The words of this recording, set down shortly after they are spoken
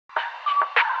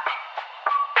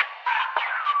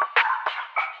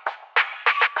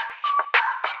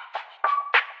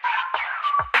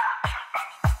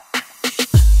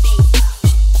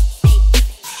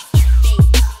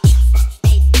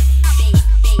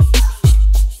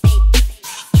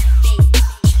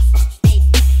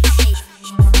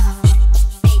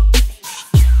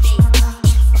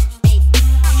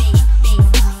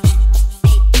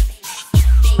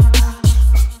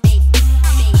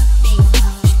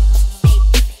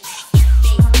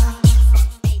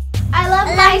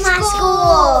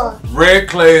Red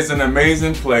Clay is an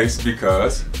amazing place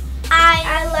because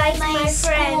I like my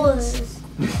friends.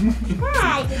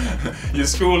 your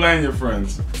school and your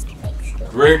friends.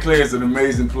 Red Clay is an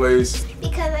amazing place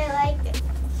Because I like it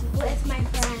with my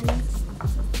friends.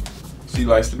 She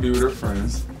likes to be with her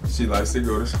friends. She likes to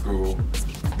go to school.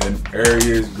 The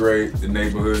area is great. The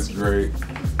neighborhood is great.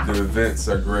 The events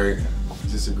are great.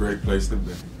 It's just a great place to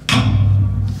be.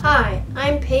 Hi,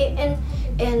 I'm Peyton,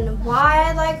 and why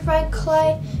I like Red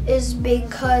Clay is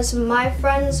because my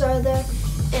friends are there,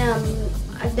 and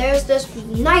there's this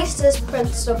nicest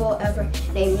principal ever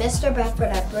named Mr. Bedford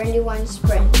at Brandywine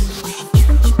Springs.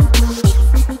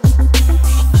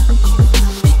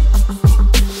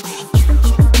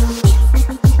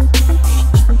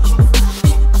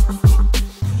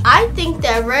 I think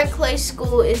that Red Clay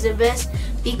School is the best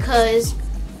because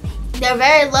they're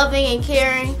very loving and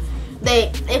caring.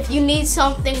 If you need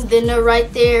something, then they're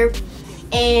right there,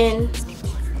 and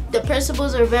the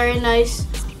principals are very nice.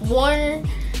 Warner,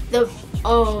 the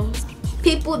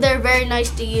people, they're very nice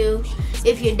to you.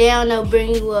 If you're down, they'll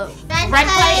bring you up. Red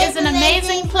Clay is an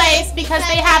amazing place because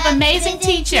they have amazing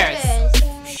teachers.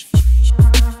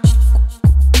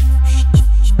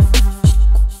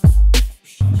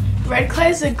 Red Clay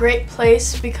is a great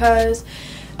place because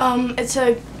it's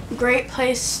a great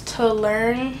place to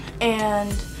learn,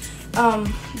 and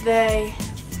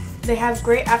they have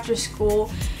great after-school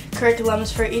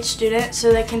curriculums for each student,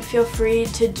 so they can feel free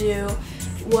to do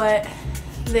what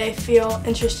they feel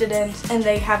interested in, and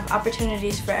they have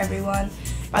opportunities for everyone.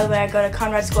 By the way, I go to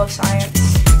Conrad School of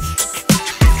Science.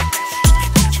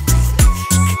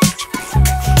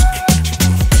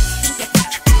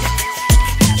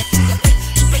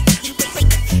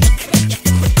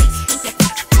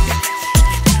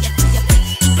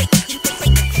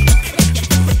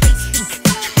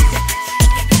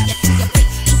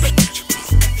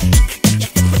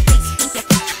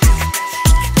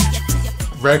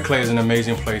 Red Clay is an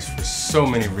amazing place for so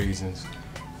many reasons.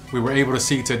 We were able to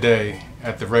see today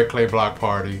at the Red Clay Block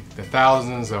Party the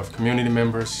thousands of community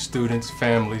members, students,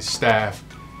 families, staff,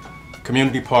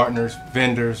 community partners,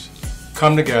 vendors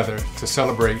come together to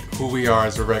celebrate who we are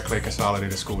as the Red Clay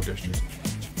Consolidated School District.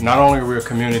 Not only are we a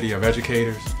community of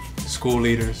educators, school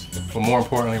leaders, but more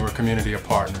importantly, we're a community of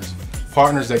partners.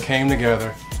 Partners that came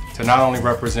together to not only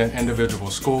represent individual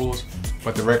schools,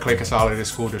 but the Red Clay Consolidated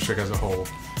School District as a whole.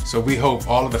 So we hope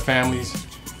all of the families,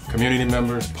 community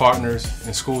members, partners,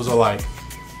 and schools alike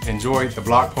enjoy the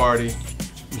block party,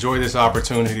 enjoy this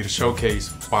opportunity to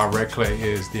showcase why Red Clay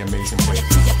is the amazing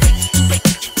place.